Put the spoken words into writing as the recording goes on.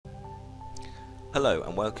Hello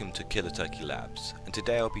and welcome to Killer Turkey Labs, and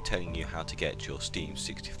today I'll be telling you how to get your Steam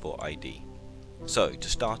 64 ID. So to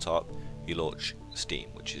start up, you launch Steam,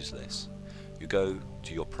 which is this. You go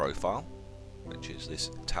to your profile, which is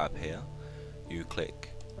this tab here. You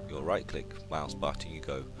click your right click mouse button, you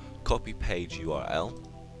go copy page URL.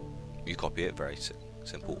 You copy it, very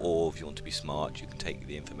simple, or if you want to be smart you can take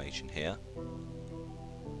the information here.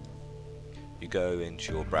 You go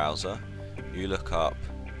into your browser, you look up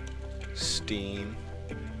Steam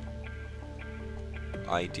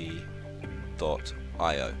ID.io,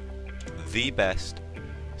 the best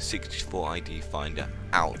 64 ID finder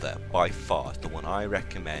out there by far, the one I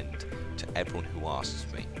recommend to everyone who asks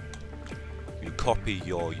me. You copy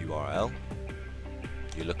your URL,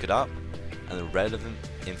 you look it up, and the relevant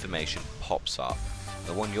information pops up.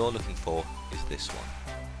 The one you're looking for is this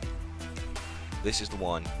one. This is the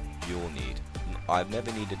one you'll need. I've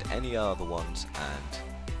never needed any other ones, and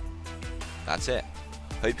that's it.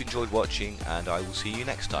 Hope you enjoyed watching, and I will see you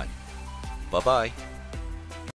next time. Bye bye.